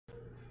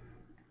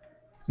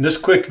In this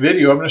quick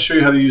video, I'm going to show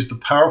you how to use the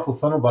powerful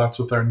funnel bots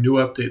with our new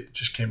update that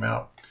just came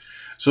out.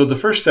 So the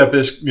first step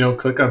is,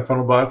 click on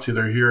funnel bots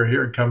either here or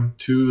here and come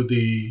to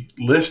the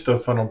list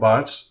of funnel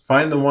bots.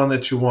 Find the one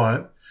that you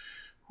want.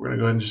 We're going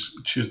to go ahead and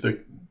just choose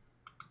the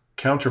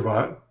counter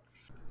bot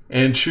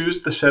and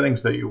choose the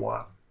settings that you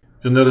want.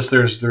 You'll notice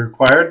there's the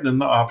required and then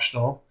the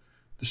optional.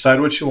 Decide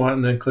what you want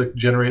and then click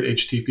generate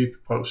HTTP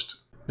post.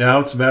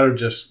 Now it's a matter of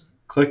just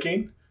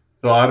clicking.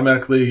 It'll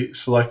automatically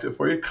select it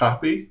for you.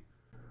 Copy.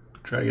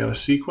 Drag out a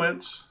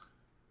sequence.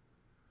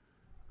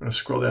 I'm going to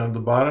scroll down to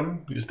the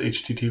bottom, use the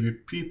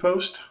HTTP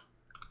post.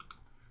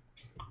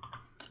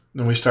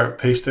 Then we start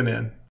pasting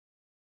in.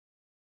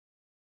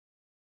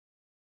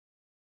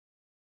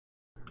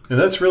 And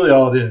that's really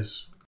all it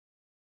is.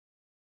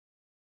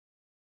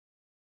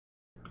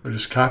 We're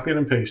just copying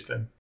and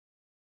pasting.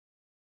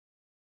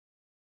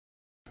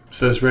 It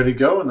says ready to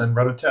go and then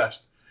run a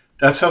test.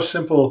 That's how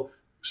simple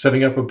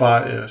setting up a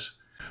bot is.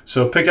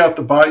 So pick out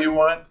the bot you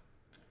want.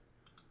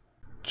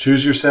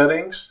 Choose your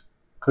settings,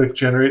 click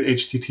Generate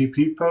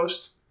HTTP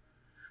Post,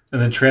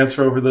 and then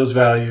transfer over those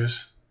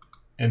values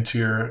into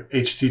your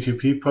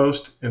HTTP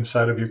post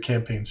inside of your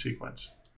campaign sequence.